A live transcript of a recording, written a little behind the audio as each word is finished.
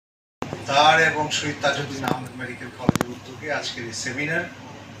তার এবং শহীদ তাজউদ্দিন আহমেদ মেডিকেল কলেজের উদ্যোগে আজকের এই সেমিনার।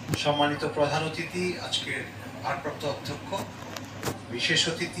 সম্মানিত প্রধান অতিথি, আজকের ভারপ্রাপ্ত অধ্যক্ষ, বিশেষ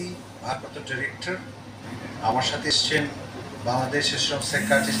অতিথি, ভারপ্রাপ্ত ডিরেক্টর, আমার সাথে এসছেন বাংলাদেশ এসব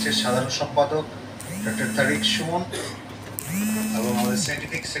সাইকিয়াট্রিস্টের সাধারণ সম্পাদক ডক্টর তারিক সুমন এবং আমাদের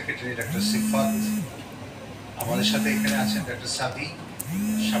সায়েন্টিফিক সেক্রেটারি ডক্টর সিফাত। আমাদের সাথে এখানে আছেন ডক্টর সাদি,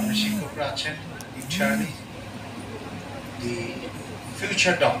 সামনে শিক্ষকরা আছেন, internee, the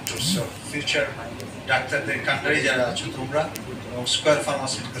future doctors, future ডাক্তারদের কান্ডারি যারা আছো তোমরা, এবং স্কয়ার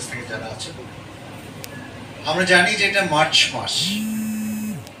ফার্মাসিউটিক্যালস থেকে যারা আছো। আমরা জানি যে এটা March mass.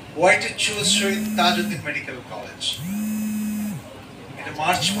 Y to choose Shahid Tajuddin medical college? এটা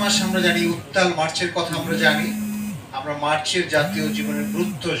মার্চ মাস, আমরা জানি উত্তাল মার্চের কথা আমরা জানি, আমরা মার্চের জাতীয় জীবনের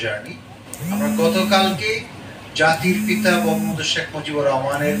গুরুত্ব জানি। আমরা গতকালকে জাতির পিতা বঙ্গবন্ধু শেখ মুজিবুর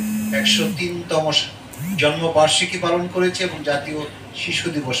রহমানের 103তম জন্মবার্ষিকী পালন করেছি এবং জাতীয় শিশু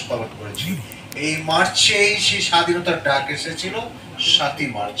দিবস পালন করেছি। এই মার্চেই সেই স্বাধীনতার ডাক এসেছিল 7ই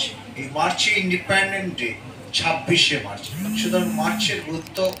মার্চ। এই মার্চে ইন্ডিপেন্ডেন্ট ডে 26শে মার্চ। সুতরাং মার্চের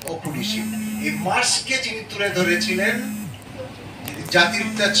গুরুত্ব অপরিসীম। এই মার্চকে যিনি তুলে ধরেছিলেন, যিনি জাতির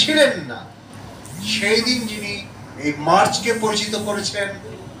পিতা ছিলেন না, সেই দিন যিনি এই মার্চকে পরিচিত করেছিলেন,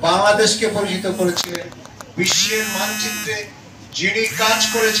 বাংলাদেশকে পরিচিত করেছিলেন, বিশ্বের মানচিত্রে যিনি কাজ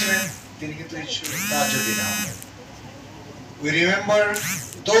করেছিলেন, তিনি কিন্তু Tajuddin Ahmed. We remember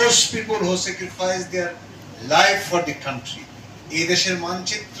those people who sacrificed their life for the country. এই দেশের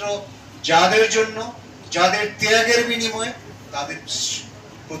মানচিত্র যাদের জন্য, যাদের ত্যাগের বিনিময়ে, তাদের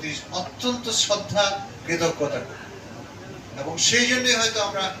প্রতি অত্যন্ত শ্রদ্ধা, কৃতজ্ঞতা করি। এবং সেই জন্যই হয়তো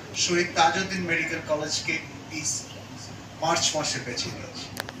আমরা শহীদ তাজউদ্দিন মেডিকেল কলেজকে এই মার্চ মাসে বেছে নিয়েছি।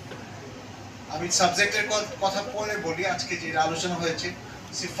 আমি সাবজেক্টের কথা পরে বলি। আজকে যে আলোচনা হয়েছে,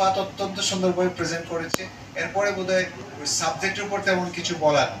 সিফাত অত্যন্ত সুন্দরভাবে প্রেজেন্ট করেছে। এরপরে বোধহয় ওই সাবজেক্টের উপর তেমন কিছু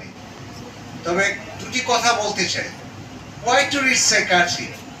বলার নেই। তবে দুটি কথা বলতে চাই। Y to read psychiatry?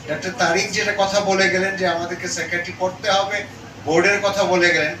 Doctor তারিক যেটা কথা বলে গেলেন যে আমাদেরকে সাইকিয়াট্রি পড়তে হবে, বোর্ডের কথা বলে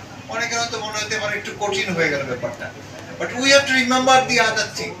গেলেন, অনেকের হয়তো মনে হতে পারে একটু কঠিন হয়ে গেল ব্যাপারটা। But we have to remember the other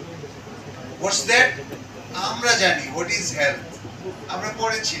thing. What's that? আমরা জানি হোয়াট ইজ হেলথ। আমরা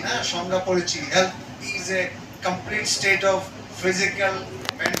পড়েছি না, সংজ্ঞা পড়েছি। Health is a complete state of physical,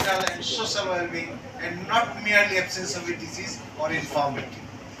 mental and social well-being and not merely absence of a disease or infirmity.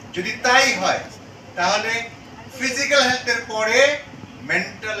 যদি তাই হয় তাহলে ফিজিক্যাল হেলথের পরে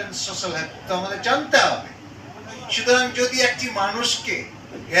মেন্টাল এন্ড সোশ্যাল হেলথ তো আমাদের জানতে হবে। সুতরাং যদি একটি মানুষকে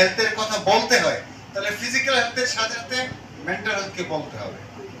হেলথের কথা বলতে হয় তাহলে ফিজিক্যাল হেলথের সাথে সাথে মেন্টাল হেলথকে বলতে হবে।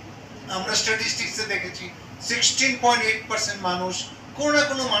 আমরা স্ট্যাটিস্টিক্সে দেখেছি 16.8% মানুষ কোনো না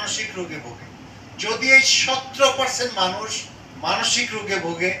কোনো মানসিক রোগে ভোগে। যদি এই 17% মানুষ মানসিক রোগে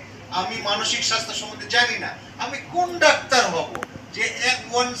ভোগে, আমি মানসিক স্বাস্থ্য সম্বন্ধে জানি না, আমি কোন ডাক্তার হব যে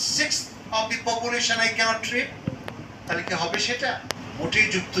 1/6 of the population I cannot treat? তাহলে কি হবে? সেটা মোটেই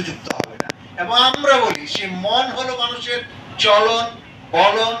যুক্ত হবে না। এবং আমরা বলি সে মন হলো মানুষের চলন,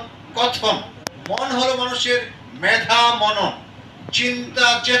 বলন, কথন। মন হলো মানুষের মেধা, মনন, চিন্তা,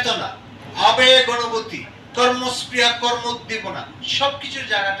 চেতনা, আবেগ, অনুভূতি, কর্মস্পৃহা, কর্ম উদ্দীপনা, সবকিছুর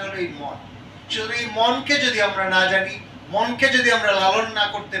জায়গাটা হলো এই মন। শুধু এই মনকে যদি আমরা না জানি, মনকে যদি আমরা লালন না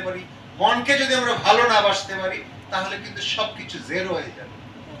করতে পারি, মনকে যদি আমরা ভালো না বাসতে পারি, তাহলে কিন্তু সবকিছু জেরো হয়ে যাবে।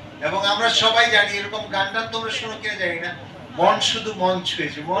 এবং আমরা সবাই জানি, এরকম গান টান তোমরা শুনো কিনা জানি না, মন শুধু মন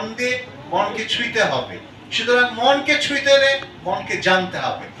ছুঁয়েছে। মন দিয়ে মনকে ছুঁইতে হবে। সুতরাং মনকে ছুঁইতে হলে মনকে জানতে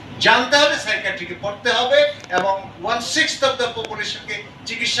হবে। জানতে হলে সাইকিয়াট্রিকে পড়তে হবে এবং 1/6 অফ দ্য পপুলেশনকে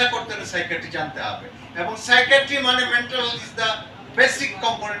চিকিৎসা করতে হলে সাইকিয়াট্রি জানতে হবে। এবং সাইকিয়াট্রি মানে mental health is the basic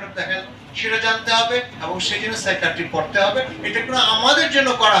component of the health, সেটা জানতে হবে এবং সেই জন্য সাইকিয়াট্রি পড়তে হবে। এটা কোনো আমাদের জন্য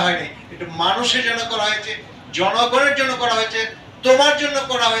করা হয়নি, এটা মানুষের জন্য করা হয়েছে, জনগণের জন্য করা হয়েছে, তোমার জন্য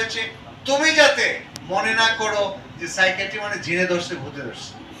করা হয়েছে। তুমি যাতে মনে না করো যে সাইকিয়াট্রি মানে জিনে ধরছে, ভূতে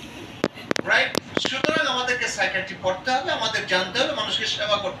ধরছে, রাইট? সুতরাং আমাদেরকে সাইকিয়াট্রি পড়তে হবে, আমাদের জানতে হবে, মানুষকে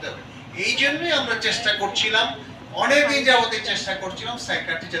সেবা করতে হবে। এই জন্যই আমরা চেষ্টা করছিলাম, অনেকদিন যাবত চেষ্টা করছিলাম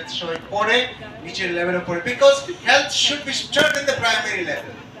সাইকিয়াট্রি যাতে সবাই পড়ে, নিচের লেভেলে পড়ে। Because health should be start in the primary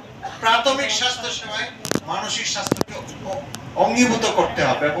level. প্রাথমিক স্বাস্থ্য সেবায় মানসিক স্বাস্থ্যকে অঙ্গীভূত করতে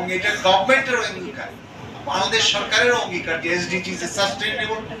হবে এবং এটা গভর্নমেন্টের অঙ্গীকার, বাংলাদেশ সরকারের অঙ্গীকার যে এসডিজি যে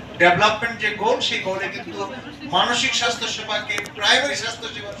সাস্টেইনেবল ডেভেলপমেন্ট যে গোল, সেই গোলে কিন্তু মানসিক স্বাস্থ্য সেবাকে প্রাইমারি স্বাস্থ্য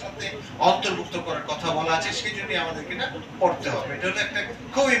সেবার সাথে অন্তর্ভুক্ত করার কথা বলা আছে। সেই জন্যই আমাদেরকে এটা পড়তে হবে। এটা হলো একটা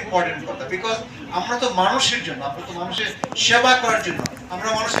খুব ইম্পর্টেন্ট কথা। বিকজ আমরা তো মানুষের জন্য, আমরা তো মানুষের সেবা করার জন্য, আমরা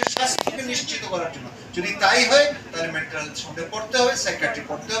মানুষের স্বাস্থ্যকে নিশ্চিত করার জন্য। যদি তাই হয় তাহলে মেন্টাল হেলথ সম্বন্ধে পড়তে হবে, সাইকিয়াট্রি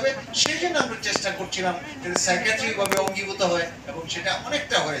পড়তে হবে। সেই জন্য আমরা চেষ্টা করছিলাম যাতে সাইকিয়াট্রি ভাবে অঙ্গীভূত হয় এবং সেটা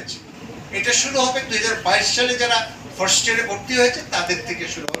অনেকটা হয়েছে। এটা শুরু হবে 2022 সালে যারা ফার্স্ট ইয়ারে ভর্তি হয়েছে তাদের থেকে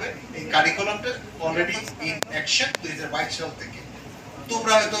শুরু হবে এই কারিকুলামটা অলরেডি ইন অ্যাকশন 2022 সাল থেকে।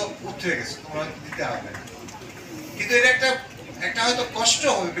 তোমরা হয়তো উঠে গেছো, তোমরা হয়তো দিতে হবে না, কিন্তু এটা একটা হয়তো কষ্ট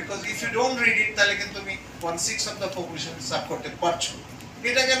হবে, because if you don't read it তাহলে কিন্তু তুমি 1/6 অফ দ্য পপুলেশন সার্ভ করতে পারছো।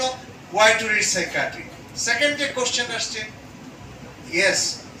 এটা গেল Y to read psychiatry. Second যে কোশ্চেন আসছে, ইয়েস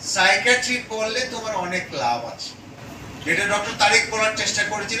সাইকিয়াট্রি পড়লে তোমার অনেক লাভ আছে, যেটা ডক্টর তারিক বলার চেষ্টা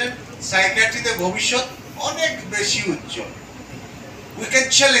করেছিলেন। সাইকিয়াট্রিতে ভবিষ্যৎ অনেক বেশি উজ্জ্বল। উই ক্যান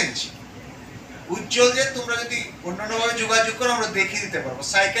চ্যালেঞ্জ উজ্জ্বল যে তোমরা যদি অন্যান্যভাবে যোগাযোগ করো আমরা দেখিয়ে দিতে পারবো।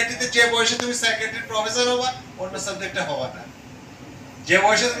 সাইকিয়াট্রিতে যে বয়সে তুমি সাইকিয়াট্রির প্রফেসর হবা অন্য সাবজেক্টে হবা না, যে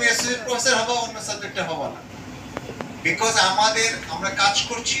বয়সে তুমি অ্যাসোসিয়েট প্রফেসর হবা অন্য সাবজেক্টে হবা না, বিকজ আমরা কাজ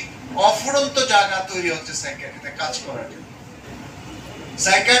করছি, অফুরন্ত জায়গা তৈরি হচ্ছে সাইকিয়াট্রিতে কাজ করার জন্য।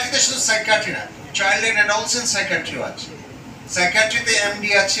 সাইকিয়াট্রিতে শুধু সাইকিয়াট্রি না, চাইল্ড এন্ড অ্যাডolescent সাইকিয়াট্রিও আছে। সাইকিয়াট্রিতে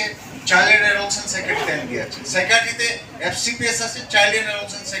এমডি আছে, চাইল্ড এন্ড অ্যাডolescent সাইকিয়াট্রিতে এমডি আছে। সাইকিয়াট্রিতে এফসিপিএস আছে, চাইল্ড এন্ড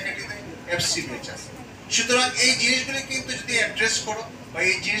অ্যাডolescent সাইকিয়াট্রিতে এফসিপিএস আছে। সুতরাং এই জিনিসগুলি কিন্তু যদি অ্যাড্রেস করো বা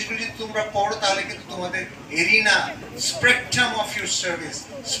এই জিনিসগুলি যদি তোমরা পড়ো তাহলে কিন্তু তোমাদের arena, spectrum of your service,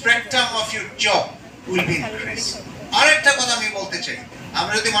 spectrum of your job will be increase. আরেকটা কথা আমি বলতে চাই,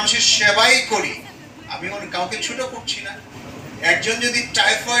 আমরা যদি মানুষের সেবাই করি, আমি কাউকে ছোট করছি না, একজন যদি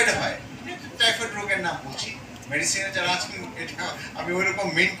টাইফয়েড হয়, টাইফয়েড রোগের নাম বলছি, মেডিসিনে যারা আজকে এটা আমি ওইরকম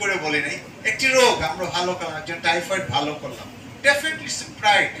মিন করে বলি নাই, একটি রোগ আমরা ভালো করলাম, একজন টাইফয়েড ভালো করলাম, definitely it's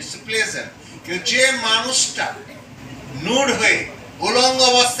pride, it's pleasure. কিন্তু যে মানুষটা নুড হয়ে উলঙ্গ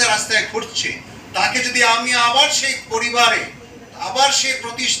অবস্থায় রাস্তায় ঘুরছে, তাকে যদি আমি আবার সেই পরিবারে, আবার সেই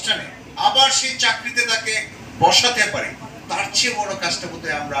প্রতিষ্ঠানে, আবার সেই চাকরিতে তাকে বসাতে পারি, তার চেয়ে বড় কাজটা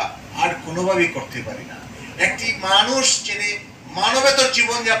বোধহয় আমরা আর কোনোভাবেই করতে পারি না। একটি মানুষ যিনি মানবেতর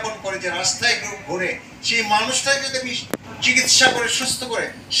জীবনযাপন করে, যে রাস্তায় ঘুরে, সেই মানুষটাকে যদি আমি চিকিৎসা করে সুস্থ করে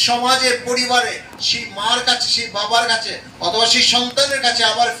সমাজে, পরিবারে, সেই মার কাছে, সেই বাবার কাছে অথবা সেই সন্তানের কাছে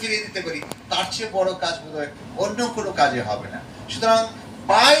আবার ফিরে দিতে পারি, তার চেয়ে বড় কাজ বোধহয় অন্য কোনো কাজে হবে না। সুতরাং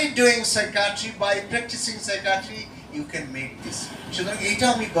by doing psychiatry, by practising psychiatry you can make this. সুতরাং এইটা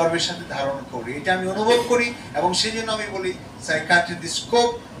আমি গর্বের সাথে ধারণ করি, এটা আমি অনুভব করি, এবং সেই জন্য আমি বলি psychiatry, the scope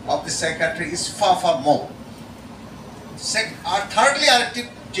of the psychiatry is far far more. R thirdly আরেকটি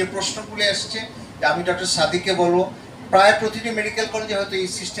যে প্রশ্নগুলি আসছে, আমি ডক্টর সাদিককে বলবো, প্রায় প্রতিটি মেডিকেল কলেজে হয়তো এই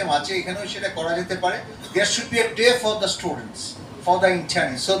সিস্টেম আছে, এখানেও সেটা করা যেতে পারে। There should B a day for the students, for the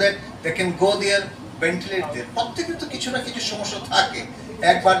ইন্টার্নিস, so that they can go there, ventilate দেয়ার। প্রত্যেকের তো কিছু না কিছু সমস্যা থাকে,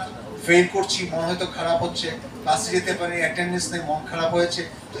 একবার ফেল করছি, মন হয়তো খারাপ হচ্ছে, ক্লাসে যেতে পারি, অ্যাটেন্ডেন্স নেই, মন খারাপ হয়েছে,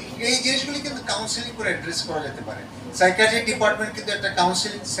 তো এই জিনিসগুলি কিন্তু কাউন্সিলিং করে অ্যাড্রেস করা যেতে পারে। সাইকিয়াট্রি ডিপার্টমেন্ট কিন্তু একটা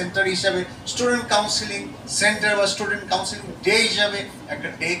কাউন্সিলিং সেন্টার হিসাবে, স্টুডেন্ট কাউন্সিলিং সেন্টার বা স্টুডেন্ট কাউন্সিলিং ডে হিসাবে একটা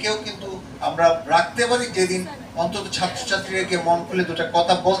ডেকেও কিন্তু আমরা রাখতে পারি, যেদিন অন্তত ছাত্রছাত্রীরা গিয়ে মন খুলে দুটা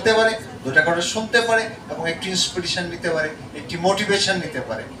কথা বলতে পারে, দুটা কথা শুনতে পারে, এবং একটি ইন্সপিরেশন নিতে পারে, একটি মোটিভেশন নিতে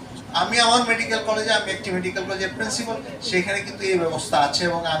পারে। আমি আমার মেডিকেল কলেজে, আমি একটি মেডিকেল কলেজের প্রিন্সিপাল, সেখানে কিন্তু এই ব্যবস্থা আছে,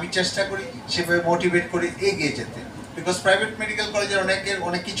 এবং আমি চেষ্টা করি সেভাবে মোটিভেট করে এগিয়ে যেতে। বিকজ প্রাইভেট মেডিকেল কলেজের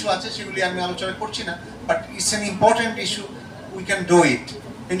অনেক কিছু আছে, সেগুলি আমি আলোচনা করছি না, but it's an important issue, we can do it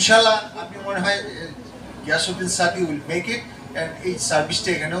ইনশাল্লাহ। আমি মনে হয় গিয়াসউদ্দিন সাদি উইল মেক ইট, অ্যান্ড এই সার্ভিসটা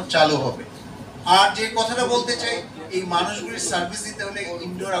এখানেও চালু হবে। আর যে কথাটা বলতে চাই, এই মানুষগুলির সার্ভিস দিতে হলে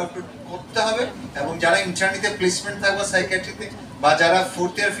ইনডোর আউটডোর করতে হবে, এবং যারা ইন্টার্নিতে প্লেসমেন্ট থাকবে সাইকিয়াট্রিতে, বা যারা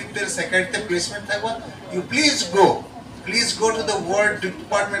 4th ইয়ার 5th ইয়ার সাইকিয়াট্রিতে প্লেসমেন্ট থাকবে, you please go to the world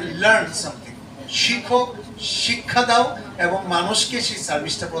department, learn something, শিখো, শিক্ষা দাও, এবং মানুষকে সেই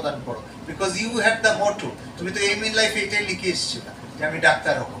সার্ভিসটা প্রদান করো, বিকজ ইউ হ্যাড দ্য মোটো। তুমি তো এম ইন লাইফে এটাই লিখে এসেছিলে যে আমি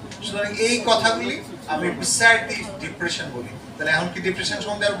ডাক্তার হবো। সুতরাং এই কথাগুলি আমি বিসাইড দি ডিপ্রেশন বলি। তাহলে এখন কি ডিপ্রেশন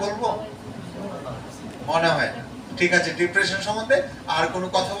সম্বন্ধে আর বলবো? মনে হয় না। ঠিক আছে, ডিপ্রেশন সম্বন্ধে আর কোনো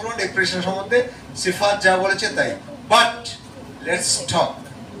কথা বলবো, ডিপ্রেশন সম্বন্ধে সিফাত যা বলেছে তাই। বাট লেটস টক,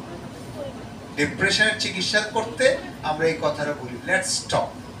 ডিপ্রেশনের চিকিৎসা করতে আমরা এই কথাটা বলি, লেটস টক।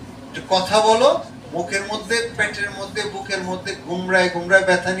 একটু কথা বলো, মুখের মধ্যে, পেটের মধ্যে, বুকের মধ্যে গুমরায়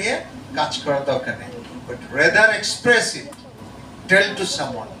ব্যথা নিয়ে কাজ করার দরকার নেই, but rather express it, tell to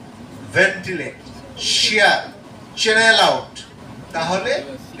someone, ventilate, share, channel out, তাহলে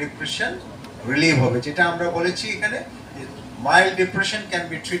ডিপ্রেশন রিলিভ হবে। যেটা আমরা বলেছি এখানে, mild depression can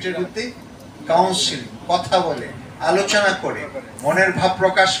be treated with the counselling, কথা বলে, আলোচনা করে, মনের ভাব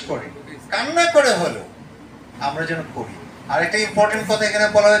প্রকাশ করে, কান্না করে হলো আমরা যেন করি। আর একটা ইম্পর্টেন্ট কথা এখানে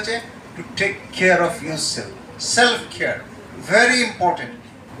বলা হয়েছে, to take care of yourself, self care, very important.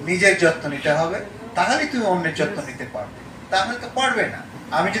 নিজের যত্ন নিতে হবে, তাহলেই তুমি অন্যের যত্ন নিতে পারবে, তাহলে তো পারবে না।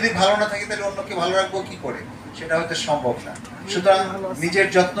 আমি যদি ভালো না থাকি তাহলে অন্যকে ভালো রাখবো কি করে? সেটা হয়তো সম্ভব না। সুতরাং নিজের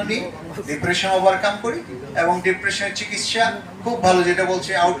যত্ন নিই, ডিপ্রেশন ওভারকাম করি, এবং ডিপ্রেশনের চিকিৎসা খুব ভালো, যেটা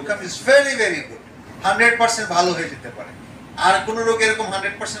বলছে outcome is very very good. 100% ভালো হয়ে যেতে পারে। আর কোনো রোগ এরকম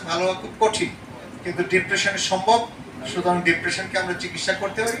 100% ভালো হওয়া খুব কঠিন, কিন্তু ডিপ্রেশনে সম্ভব। সুতরাং ডিপ্রেশনকে আমরা চিকিৎসা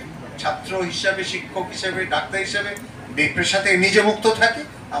করতে পারি। ছাত্র হিসাবে, শিক্ষক হিসাবে, ডাক্তার হিসাবে ডিপ্রেশন থেকে নিজে মুক্ত থাকি,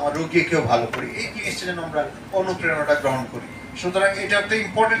 আমার রোগীকেও ভালো করি, এই জিনিসটা যেন আমরা অনুপ্রেরণাটা গ্রহণ করি। সুতরাং এটা একটা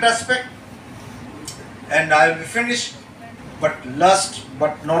important aspect. And I will finish, but last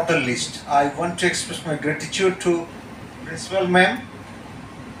but not the least, I want to express my gratitude to Principal Ma'am,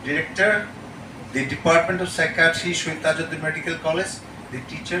 Director, the Department of Psychiatry, Shahid Tajuddin Medical College, the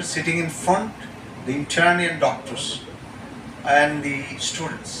teachers sitting in front, the intern and doctors, and the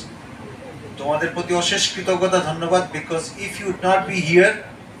students. তোমাদের প্রতি অশেষ কৃতজ্ঞতা, ধন্যবাদ, because if you would not be here,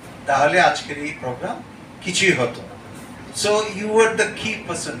 তাহলে আজকের এই programme কিছুই হতো। So you were the key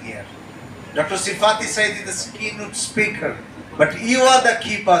person here. Dr. Sifati Said is the keynote speaker, but you are the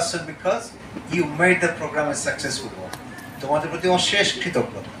key person because you made the program a successful one. তোমাদের প্রতি অশেষ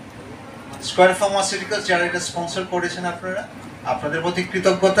কৃতজ্ঞতা। Square pharmaceuticals যারা এটা sponsor করেছেন, আপনাদের প্রতি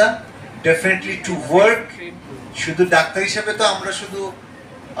কৃতজ্ঞতা। ডেফিনেটলি টু ওয়ার্ক, শুধু ডাক্তার হিসেবে তো আমরা শুধু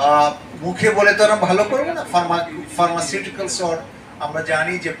মুখে বলে তো আমরা ভালো করবো না। ফার্মাসিউটিক্যালস আমরা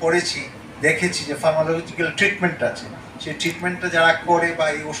জানি যে পড়েছি, দেখেছি যে ফার্মাসিউটিক্যাল ট্রিটমেন্ট আছে, সেই ট্রিটমেন্টটা যারা করে বা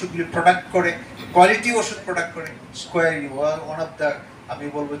এই ওষুধগুলি প্রোডাক্ট করে, কোয়ালিটি ওষুধ প্রোডাক্ট করে, square you R one of the, আমি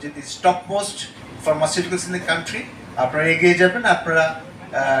বলবো যে the top most pharmaceuticals in the country. আপনারা এগিয়ে যাবেন, আপনারা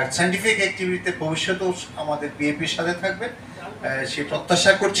সায়েন্টিফিক অ্যাক্টিভিটিতে ভবিষ্যতেও আমাদের বিএপির সাথে থাকবেন, সেই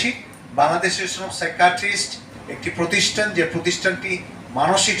প্রত্যাশা করছি। বাংলাদেশের সব সাইকিয়াট্রিস্ট একটি প্রতিষ্ঠান, যে প্রতিষ্ঠানটি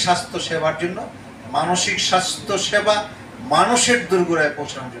মানসিক স্বাস্থ্য সেবার জন্য, মানসিক স্বাস্থ্য সেবা মানুষের দোরগোড়ায়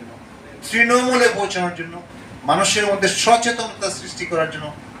পৌঁছানোর জন্য, তৃণমূলে পৌঁছানোর জন্য, মানুষের মধ্যে সচেতনতা সৃষ্টি করার জন্য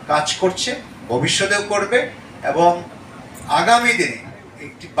কাজ করছে, ভবিষ্যতেও করবে। এবং আগামী দিনে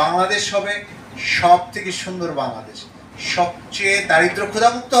একটি বাংলাদেশ হবে সব থেকে সুন্দর বাংলাদেশ, সবচেয়ে দারিদ্র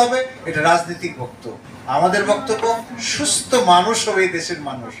ক্ষুধামুক্ত হবে। এটা রাজনৈতিক বক্তব্য। আমাদের বক্তব্য সুস্থ মানুষ হবে এই দেশের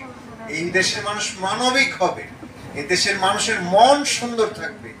মানুষ, এই দেশের মানুষ মানবিক হবে, এই দেশের মানুষের মন সুন্দর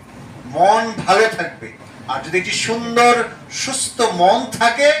থাকবে, মন ভালো থাকবে। আর যদি একটি সুন্দর সুস্থ মন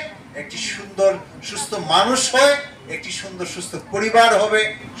থাকে, একটি সুন্দর সুস্থ মানুষ হয়, একটি সুন্দর সুস্থ পরিবার হবে,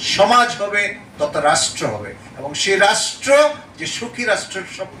 সমাজ হবে, তত রাষ্ট্র হবে। এবং সেই রাষ্ট্র, যে সুখী রাষ্ট্রের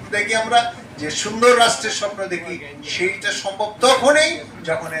স্বপ্ন দেখি আমরা, যে সুন্দর রাষ্ট্রের স্বপ্ন দেখি, সেইটা সম্ভব তখনই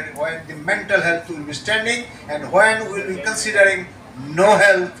যখন when the mental health will be standing and when we will be considering no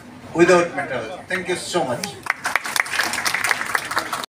health without mental health. Thank you so much.